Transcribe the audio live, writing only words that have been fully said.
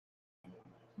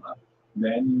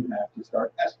then you have to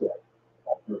start escalating,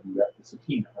 or you have to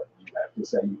subpoena her. You have to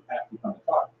say you have to come and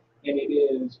talk, and it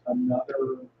is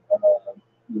another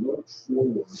look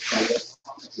forward by what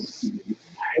promises to be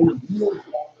a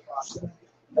years-long process.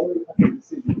 Hillary Clinton's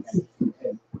decision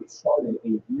has started a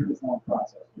years-long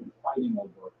process of fighting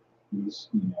over these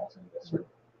emails and this.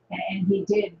 And he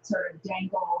did sort of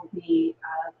dangle the,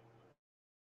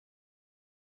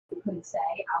 you could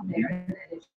say, out there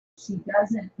that if she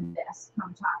doesn't do this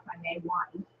come talk by May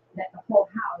 1, that the whole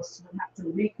House would have to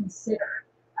reconsider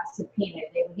a subpoena.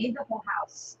 They would need the whole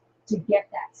House to get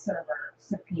that server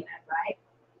subpoenaed, right?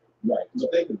 Right,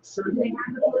 but they could certainly. They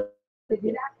have the ability to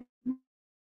do that.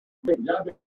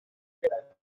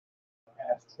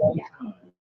 Has 20 times.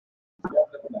 I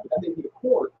think the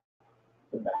court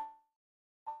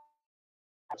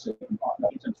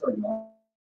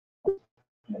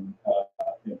and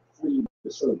free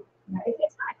the server. Yeah,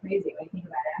 it's not crazy when you think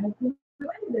about it. I mean, we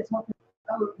went into this whole thing,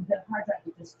 oh, the hard drive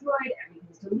is destroyed,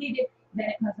 everything's deleted, then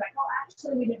it comes back, oh,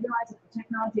 actually, we didn't realize that the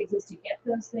technology exists to get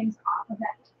those things off of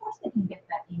that. Of course, they can get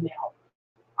that email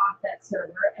off that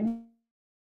server, and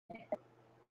it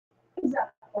brings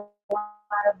up a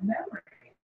lot of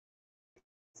memory.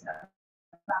 So,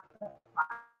 about the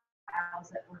files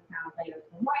that were found later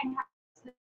in the White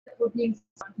House that were being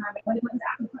sometime when it went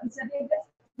after Clinton said they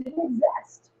didn't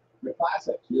exist. The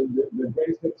classics, the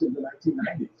greatest hits of the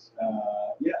 1990s.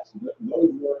 Yes,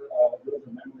 those were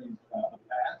memories of the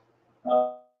past.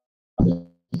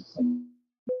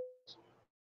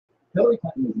 Hillary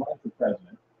Clinton was running for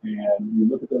president, and you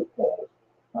look at those polls.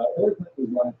 Hillary Clinton was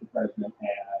running for president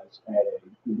as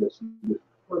this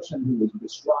person who was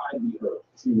described the earth.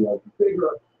 She was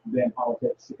bigger than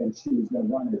politics, and she was going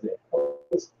to run as a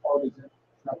post-partisan,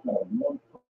 not going to one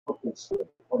purpose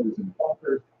partisan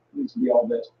bunkers. Needs to be all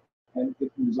this. And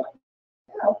it was like,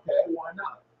 yeah, okay, why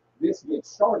not? This gets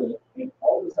started, and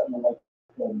all of a sudden, the light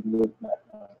bulb goes back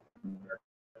on.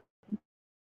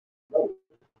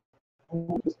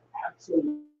 Just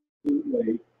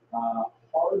absolutely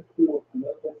hardcore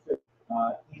political fit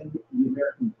in the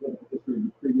American political history of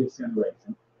the previous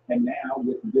generation. And now,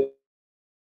 with this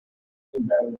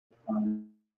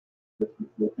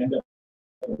will end up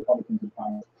with Republicans in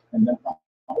Congress, and then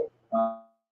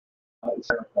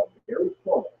very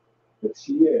close that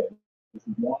she is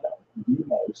one of the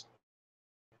most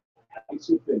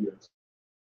decisive figures.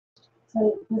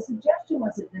 So the suggestion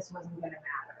was that this wasn't going to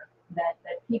matter, that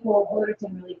people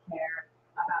didn't really care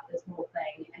about this whole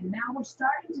thing, and now we're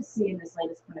starting to see in this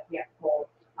latest Quinnipiac poll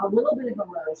a little bit of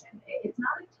erosion. It's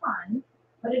not a ton,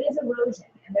 but it is erosion,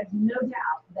 and there's no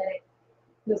doubt that it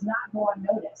does not go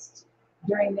unnoticed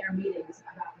during their meetings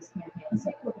about this campaign. Let's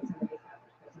take a look at some of these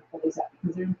numbers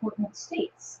because they're important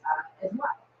states as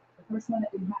well. The first one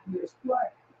that we have here is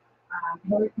Florida.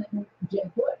 Hillary Clinton,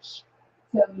 Jeb Bush.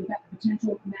 So you've got the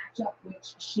potential matchup,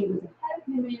 which she was ahead of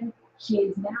him in. She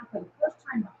is now, for the first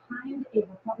time, behind a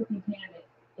Republican candidate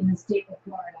in the state of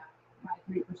Florida by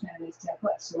 3% against Jeb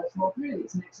Bush. So let's roll through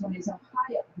these. Next one is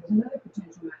Ohio. Here's another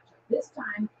potential matchup. This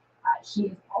time, she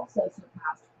is also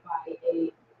surpassed by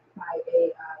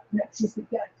she's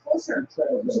got a closer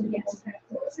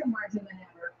margin than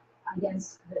ever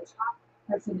against the top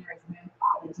person there is Rand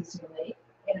Paul, interestingly,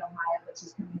 in Ohio, which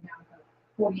is coming down from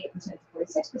 48% to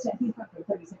 46%. He's gone from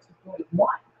 36 to 41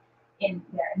 in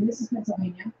there. And this is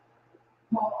Pennsylvania.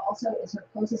 Paul also is her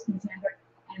closest contender,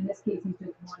 and in this case, he's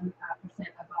just 1%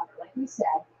 above her. Like we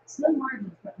said, slim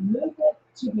margins, but movement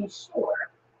to be sure,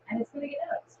 and it's going to get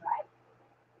noticed, right?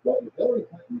 Well, if Hillary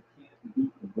Clinton can't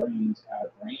beat the brains out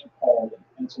of Rand Paul in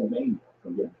Pennsylvania, for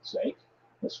goodness sake,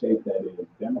 a state that is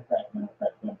Democrat.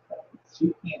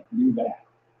 She can't do that.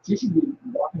 She should be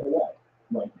walking away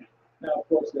right now. Now, of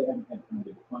course, they haven't had time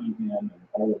to define him and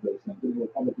all of those things. The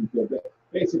Republicans feel that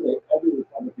basically every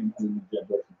Republican other than Jeb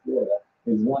Bush in Florida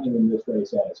is running in this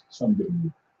race as some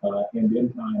dude. And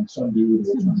in time, some dude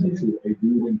will turn into a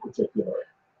dude in particular.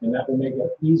 And that will make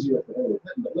it easier for Hillary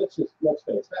Clinton. But let's face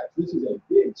facts. This is a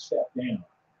big step down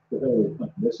for Hillary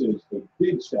Clinton. This is a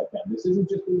big step down. This isn't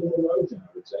just a little erosion, I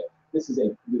would say. This is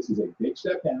a big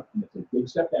step down, and it's a big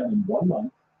step down in 1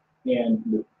 month. And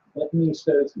the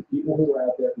Clintonistas, the people who are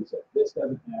out there who said this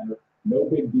doesn't matter, no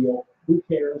big deal, who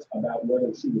cares about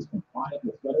whether she was compliant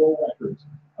with federal records,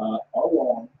 are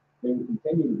wrong. They will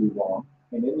continue to be wrong.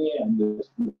 And in the end, this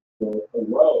will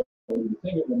erode. The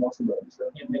thing that will most erode is her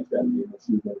campaign strategy, that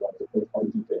she's going to run as a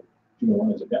first-partisan figure. She's going to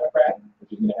run as a Democrat, but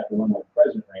she's going to have to run like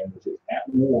President Rand, which is at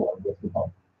war with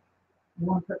Republicans.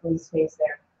 One purple space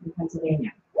there in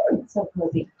Pennsylvania. So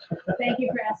cozy. Thank you,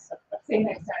 Chris. See you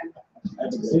next time.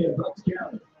 I've been seeing Bucks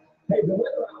County. Hey, the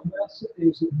weather out west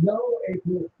is no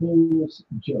April Fool's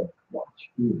joke. Why? watch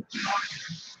either.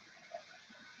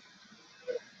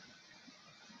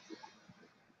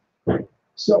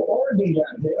 So Oregon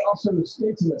got hit. Also, the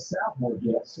states in the south were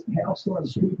hit.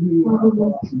 Hailstorms sweeping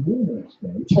across numerous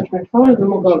states. Check my phone and then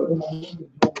we'll go.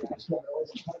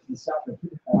 The south hit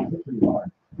pretty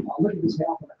hard. Look at this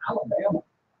hail from Alabama.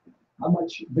 How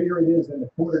much bigger it is than the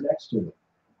quarter next to it.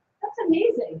 That's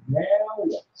amazing. Hell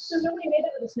yes. So nobody made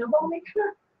it with a snowball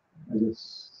maker? I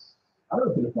don't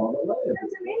know if it's all that way.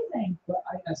 That's amazing. But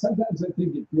I sometimes I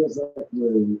think it feels like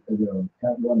we're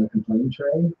kind of on the complaint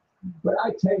train. But I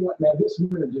tell you what, man, this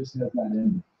winter just has not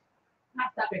ended.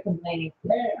 Stop your complaining.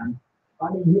 And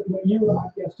I mean, when you were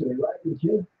out yesterday, right, your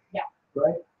kid? Yeah.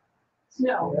 Right.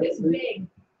 Snow this big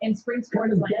in spring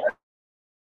sports land.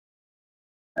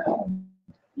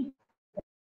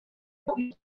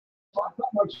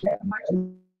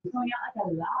 Going out like a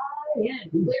lion,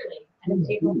 clearly, and it's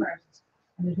April 1st,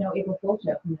 and there's no April Fool's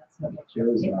joke in that snow picture.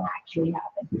 It actually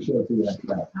happened. We should do that.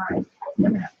 All right, I'm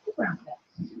gonna keep around with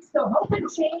it. So hope and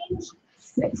change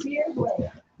 6 years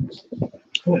later. I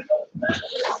promise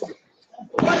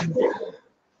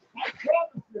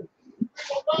you, we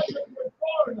will not get to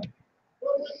Florida.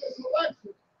 We'll win this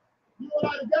election. You and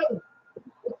I together.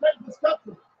 We'll change this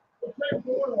country. We'll change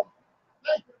the world.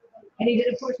 Thank you, everybody. And he did,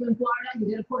 of course, win Florida. He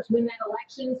did, of course, win that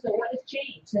election. So what has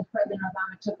changed since President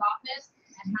Obama took office?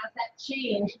 And has that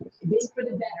change been for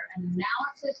the better? An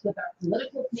analysis with our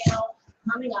political panel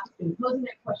coming up and posing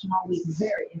that question all week.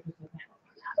 Very interesting panel.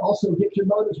 Also, get your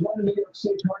motors running. The New York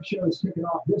State Car Show is kicking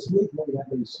off this week. We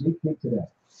have a sneak peek today.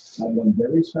 I have one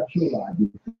very special live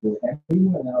before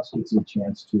anyone else gets a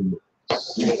chance to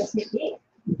see Take a sneak peek.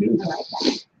 it. I like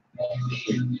that.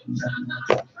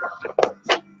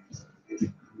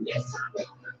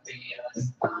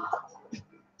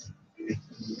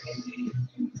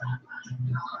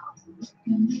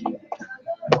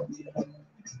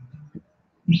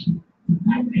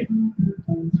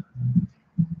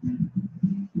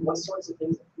 What sorts of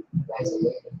things you guys are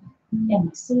looking at? Am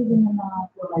I saving enough?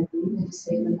 Will I be able to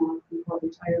save enough before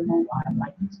retirement? My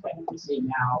life expectancy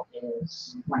now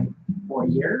is 24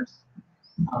 years.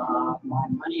 My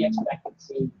money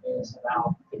expectancy is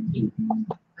about 15. I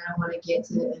don't want to get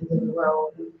to the end of the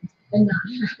road and not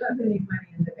have any money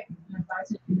in the bank. My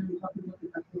advisor can really help you look at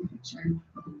the full picture.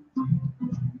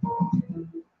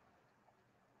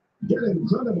 Get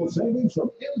incredible savings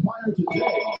from Empire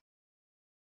today.